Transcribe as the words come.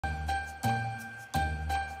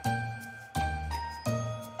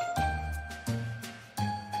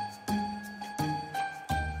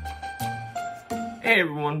Hey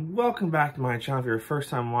everyone, welcome back to my channel. If you're a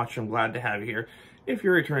first time watcher, I'm glad to have you here. If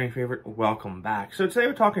you're a returning favorite, welcome back. So today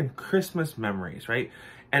we're talking Christmas memories, right?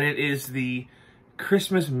 And it is the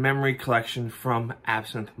Christmas memory collection from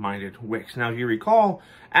Absinthe Minded Wicks. Now if you recall,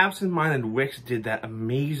 Absinthe Minded Wicks did that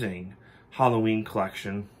amazing Halloween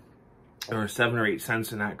collection. There were 7 or 8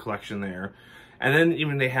 scents in that collection there. And then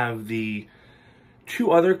even they have the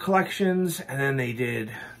 2 other collections, and then they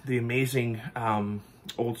did the amazing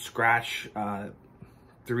Old Scratch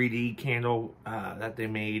 3D candle that they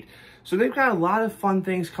made. So they've got a lot of fun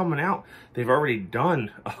things coming out. They've already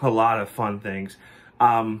done a lot of fun things.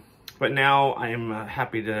 But now I am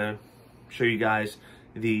happy to show you guys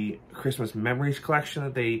the Christmas Memories collection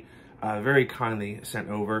that they very kindly sent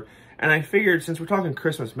over. And I figured, since we're talking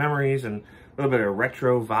Christmas memories and a little bit of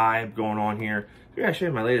retro vibe going on here, I'm going to show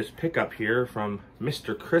you my latest pickup here from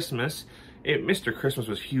Mr. Christmas. Mr. Christmas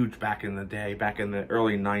was huge back in the day, back in the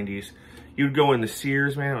early 90s. You'd go into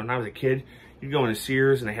Sears, man, when I was a kid, you'd go into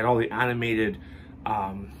Sears and they had all the animated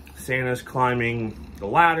Santas climbing the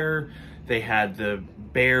ladder. They had the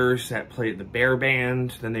bears that played the bear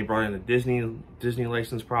band. Then they brought in the Disney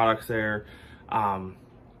licensed products there.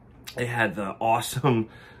 They had the awesome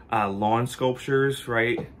lawn sculptures,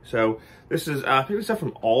 right? So this is, I picked this up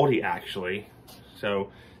from Aldi actually.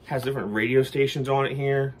 So it has different radio stations on it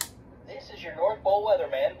here. This is your North Pole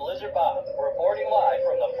weatherman, Blizzard Bob, reporting live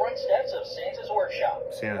from the front steps of Santa's workshop.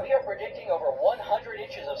 Santa. We are predicting over 100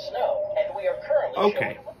 inches of snow, and we are currently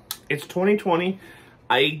okay. It's 2020.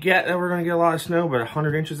 I get that we're going to get a lot of snow, but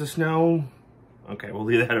 100 inches of snow? Okay, we'll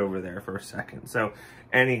leave that over there for a second. So,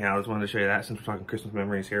 anyhow, I just wanted to show you that since we're talking Christmas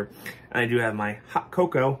memories here. And I do have my hot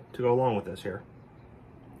cocoa to go along with this here.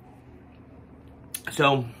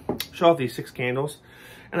 So, show off these 6 candles.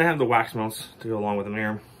 And I have the wax melts to go along with them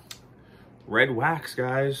here. Red wax,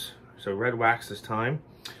 guys. So red wax this time.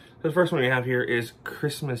 So the first one we have here is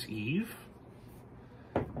Christmas Eve.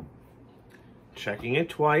 Checking it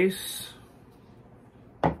twice.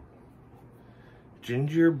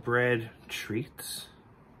 Gingerbread Treats.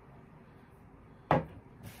 A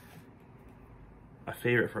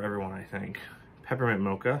favorite for everyone, I think. Peppermint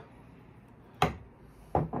Mocha.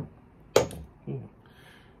 Ooh.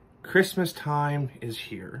 Christmas time is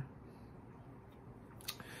here.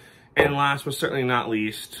 And last but certainly not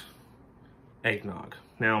least, eggnog.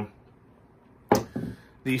 Now,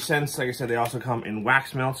 these scents, like I said, they also come in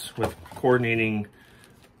wax melts with coordinating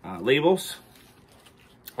labels.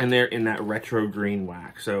 And they're in that retro green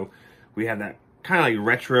wax. So we have that kind of like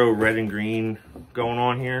retro red and green going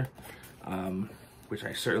on here, which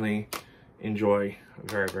I certainly enjoy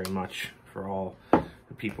very, very much for all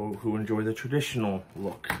the people who enjoy the traditional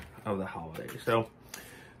look of the holidays. So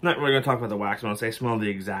I'm not really going to talk about the wax melts. They smell the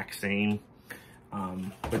exact same,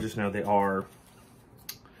 but just know they are,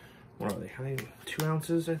 what are they? How many? 2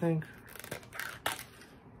 ounces, I think?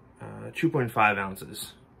 2.5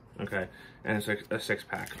 ounces. Okay, and it's a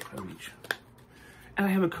 6-pack of each. And I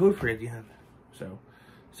have a code for you at the end, so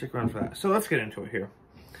stick around for that. So let's get into it here.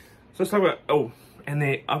 So let's talk about, oh, and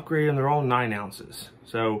they upgraded them. They're all 9 ounces.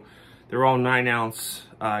 So they're all 9-ounce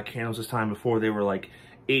candles this time. Before they were like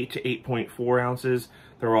 8 to 8.4 ounces.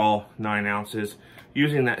 They're all 9 ounces.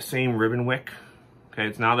 Using that same ribbon wick. Okay,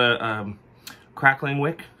 it's not a crackling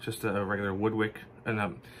wick, it's just a regular wood wick, and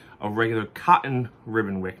a regular cotton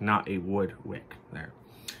ribbon wick, not a wood wick there.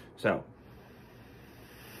 So,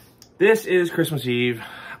 this is Christmas Eve.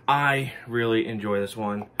 I really enjoy this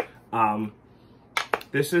one.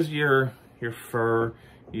 This is your fir,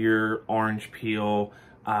 your orange peel,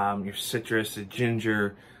 your citrus, the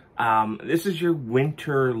ginger. This is your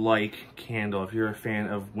winter-like candle. If you're a fan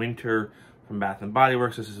of winter from Bath & Body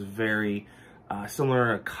Works, this is very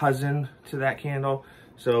similar, a cousin to that candle.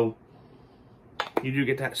 So you do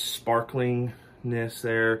get that sparklingness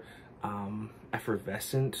there,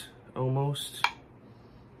 effervescent almost.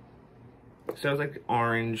 So it's like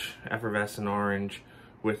orange, effervescent orange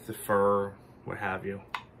with the fir, what have you.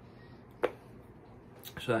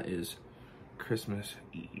 So that is Christmas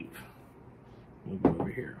Eve. We'll go over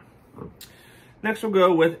here. Next we'll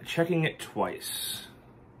go with checking it twice.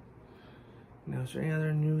 Now, is there any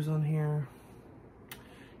other news on here?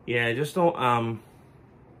 Yeah, just don't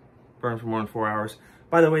burn for more than 4 hours.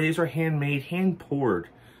 By the way, these are handmade, hand poured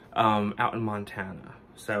out in Montana.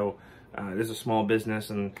 So this is a small business,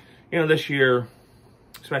 and you know, this year,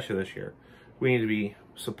 especially this year, we need to be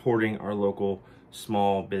supporting our local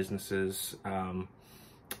small businesses,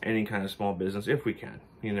 any kind of small business if we can,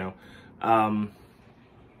 you know.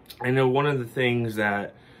 I know one of the things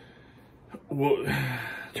that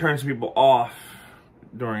turns people off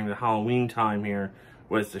during the Halloween time here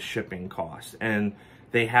was the shipping cost. And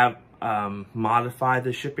they have modify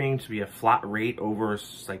the shipping to be a flat rate over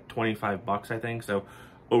like 25 bucks, I think. So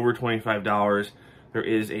over $25, there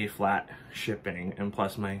is a flat shipping, and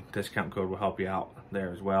plus my discount code will help you out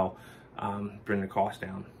there as well. Bring the cost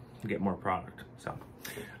down and get more product. So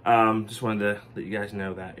just wanted to let you guys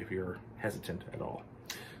know that if you're hesitant at all.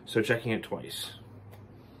 So checking it twice.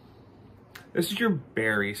 This is your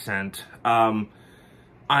berry scent. I'm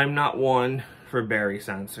not one for berry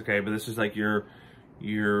scents, okay, but this is like your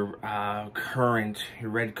currant, your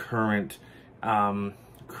red currant,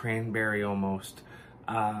 cranberry almost.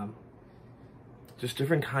 Just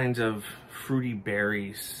different kinds of fruity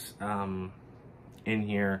berries in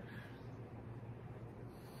here.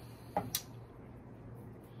 And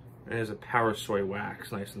there's a power soy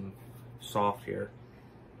wax, nice and soft here.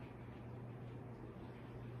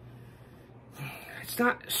 It's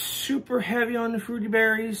not super heavy on the fruity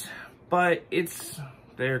berries, but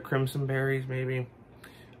they're crimson berries maybe.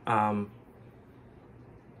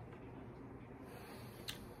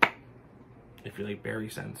 If you like berry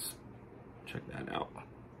scents, check that out.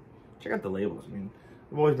 Check out the labels. I mean,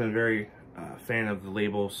 I've always been very fan of the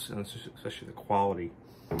labels, and especially the quality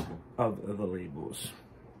of the labels.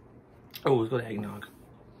 Oh, let's go to eggnog.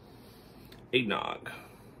 Eggnog.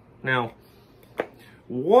 Now,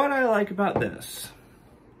 what I like about this,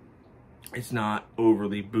 it's not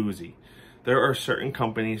overly boozy. There are certain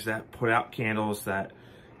companies that put out candles that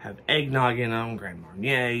have eggnog in them, Grand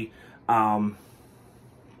Marnier,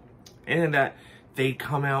 and that they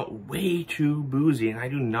come out way too boozy, and I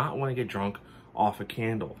do not want to get drunk off a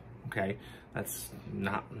candle, okay? That's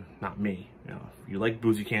not me. You know, if you like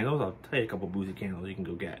boozy candles, I'll tell you a couple boozy candles you can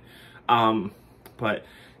go get. But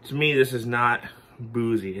to me, this is not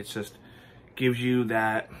boozy. It's just gives you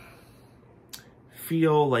that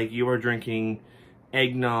feel like you are drinking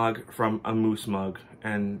eggnog from a moose mug.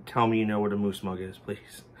 And tell me you know what a moose mug is,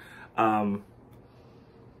 please. I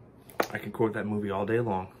can quote that movie all day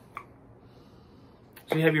long.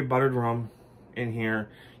 So you have your buttered rum in here.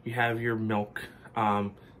 You have your milk,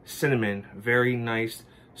 cinnamon, very nice,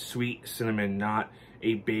 sweet cinnamon, not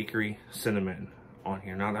a bakery cinnamon on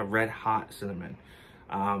here, not a red hot cinnamon.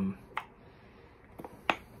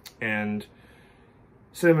 And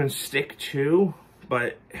cinnamon stick too,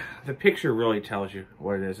 but the picture really tells you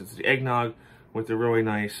what it is. It's the eggnog with the really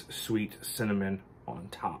nice sweet cinnamon on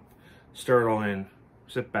top. Stir it all in,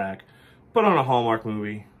 sit back, put on a Hallmark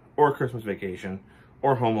movie, or Christmas Vacation,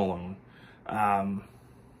 or Home Alone,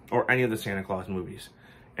 or any of the Santa Claus movies,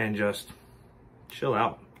 and just chill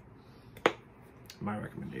out. My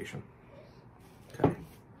recommendation. Okay.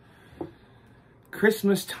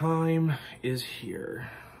 Christmas time is here.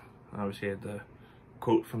 Obviously, I had the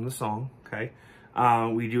quote from the song. Okay.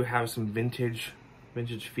 We do have some vintage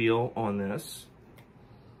feel on this.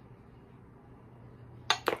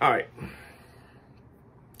 All right.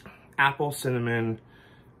 Apple, cinnamon,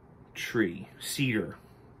 tree, cedar.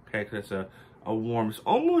 Okay, because it's a warm, it's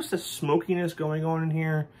almost a smokiness going on in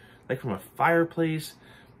here, like from a fireplace,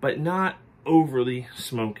 but not overly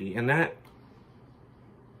smoky. And that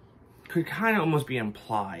could kind of almost be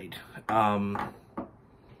implied.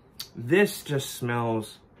 This just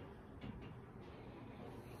smells.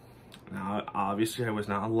 Now, obviously, I was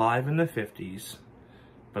not alive in the 50s,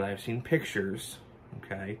 but I've seen pictures.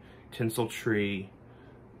 Okay, tinsel tree,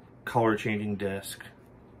 color changing disc.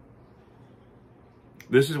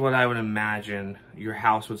 This is what I would imagine your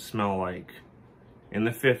house would smell like in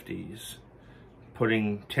the 50s.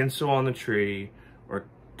 Putting tinsel on the tree or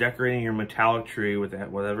decorating your metallic tree with that,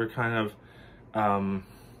 whatever kind of,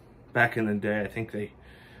 back in the day, I think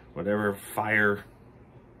whatever fire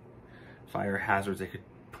hazards they could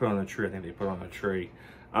put on the tree, I think they put on a tree.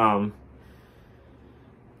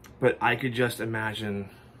 But I could just imagine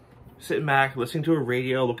sitting back, listening to a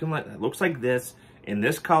radio, looks like this, in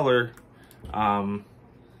this color, smelling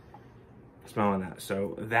that.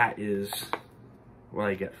 So that is what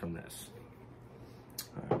I get from this.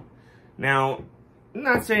 Now, I'm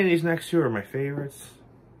not saying these next two are my favorites,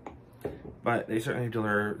 but they certainly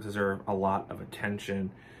deserve a lot of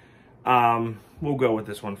attention. We'll go with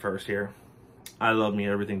this one first here. I love me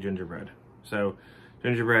everything gingerbread. So,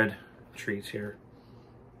 Gingerbread Treats here.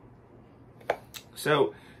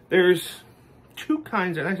 So, there's two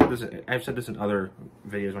kinds, and I've said this in other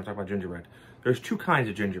videos when I talk about gingerbread. There's two kinds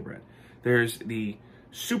of gingerbread. There's the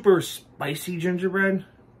super spicy gingerbread,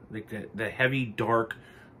 like the heavy, dark,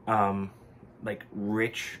 like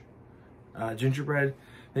rich gingerbread.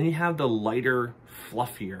 Then you have the lighter,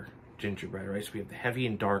 fluffier gingerbread, right? So we have the heavy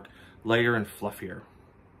and dark, lighter and fluffier.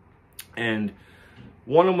 And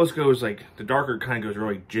one almost goes like, the darker kind of goes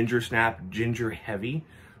really ginger snap, ginger heavy,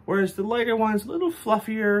 whereas the lighter one's a little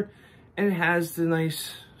fluffier and it has the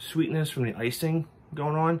nice sweetness from the icing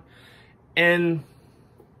going on. And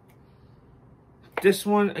this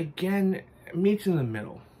one, again, meets in the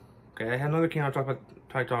middle. Okay, I had another candle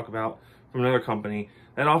I talk about from another company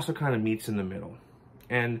that also kind of meets in the middle.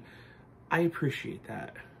 And I appreciate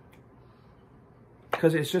that.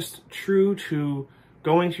 Because it's just true to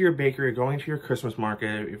going to your bakery, going to your Christmas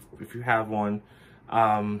market, if you have one,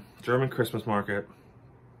 German Christmas market,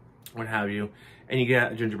 what have you, and you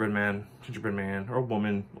get a gingerbread man, or a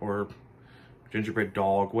woman, or gingerbread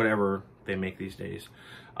dog, whatever they make these days.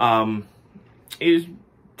 Is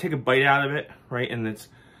take a bite out of it, right? And it's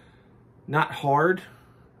not hard.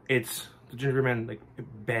 It's the gingerbread man, like,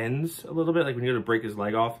 it bends a little bit, like when you go to break his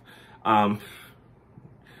leg off.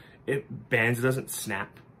 It bends, it doesn't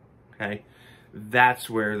snap, okay? That's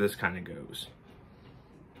where this kind of goes.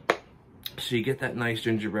 So you get that nice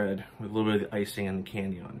gingerbread with a little bit of the icing and the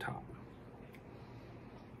candy on top.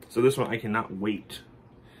 So this one, I cannot wait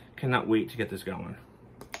to get this going.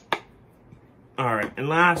 All right, and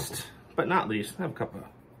last but not least, I have a cup of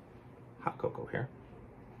hot cocoa here.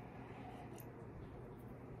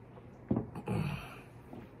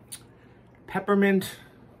 Peppermint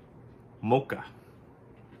Mocha.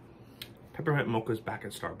 Peppermint Mocha's back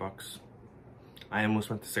at Starbucks. I almost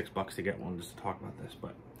went to $6 to get one just to talk about this,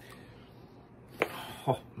 but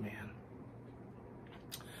oh man.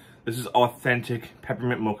 This is authentic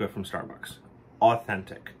Peppermint Mocha from Starbucks.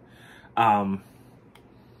 Authentic.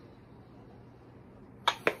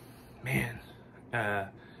 Man,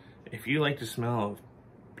 if you like the smell of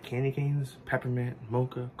candy canes, peppermint,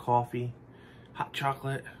 mocha, coffee, hot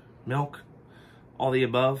chocolate, milk, all the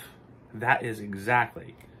above, that is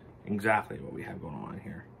exactly what we have going on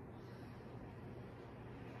here.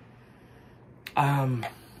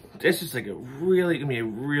 This is like gonna be a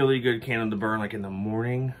really good candle to burn like in the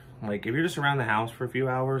morning. Like if you're just around the house for a few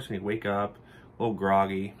hours and you wake up a little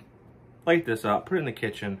groggy, light this up, put it in the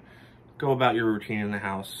kitchen, go about your routine in the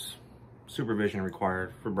house. Supervision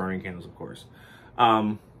required for burning candles, of course.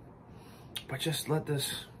 But just let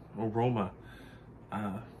this aroma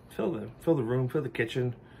fill the room, fill the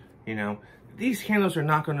kitchen. You know, these candles are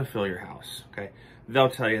not going to fill your house. Okay, they'll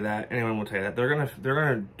tell you that. Anyone will tell you that they're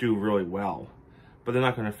gonna do really well, but they're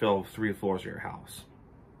not going to fill 3 floors of your house.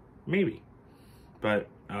 Maybe, but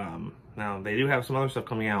now they do have some other stuff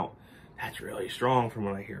coming out that's really strong from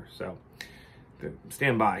what I hear. So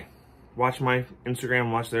stand by. Watch my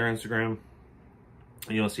Instagram, watch their Instagram,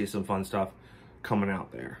 and you'll see some fun stuff coming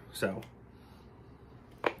out there. So,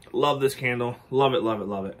 love this candle. Love it, love it,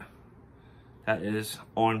 love it. That is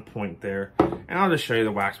on point there. And I'll just show you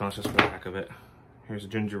the wax melts just for the heck of it. Here's the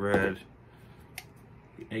gingerbread,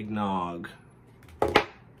 the eggnog,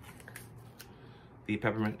 the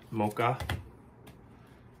peppermint mocha.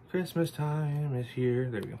 Christmas time is here.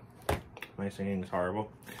 There we go. My singing is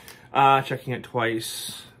horrible. Checking it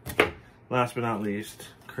twice. Last but not least,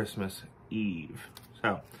 Christmas Eve.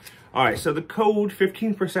 So, all right, so the code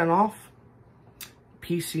 15% off,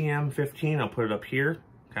 PCM 15, I'll put it up here,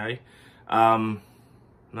 okay? Not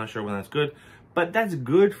sure when that's good, but that's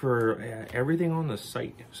good for everything on the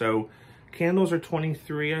site. So candles are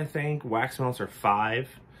 23, I think, wax melts are 5.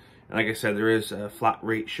 And like I said, there is a flat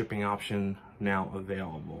rate shipping option now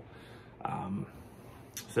available.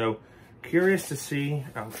 So curious to see,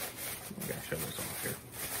 oh, I gotta show this off here.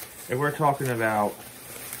 If we're talking about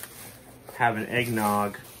having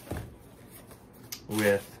eggnog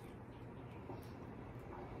with,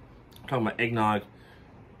 having eggnog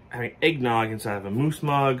inside of a moose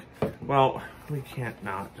mug, well, we can't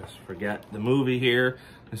not just forget the movie here.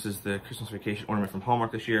 This is the Christmas Vacation ornament from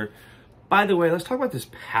Hallmark this year. By the way, let's talk about this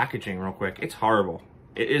packaging real quick. It's horrible.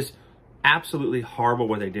 It is absolutely horrible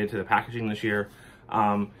what they did to the packaging this year.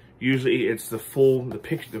 Usually it's the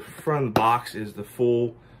picture, the front of the box is the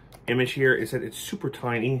full image here. It said it's super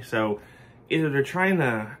tiny, so either they're trying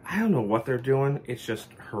to, I don't know what they're doing, it's just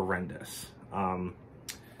horrendous.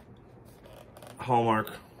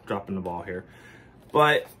 Hallmark dropping the ball here.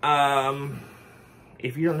 But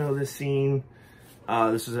if you don't know this scene,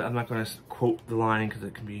 this is, I'm not going to quote the line because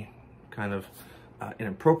it can be kind of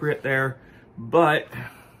inappropriate there, but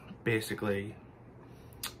basically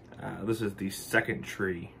this is the second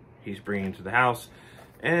tree he's bringing to the house,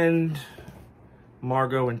 and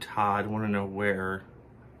Margot and Todd want to know where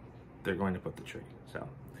they're going to put the tree. So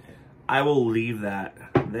I will leave that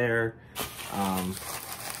there.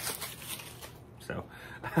 So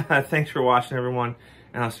thanks for watching, everyone,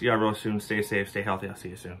 and I'll see y'all real soon. Stay safe, stay healthy. I'll see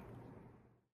you soon.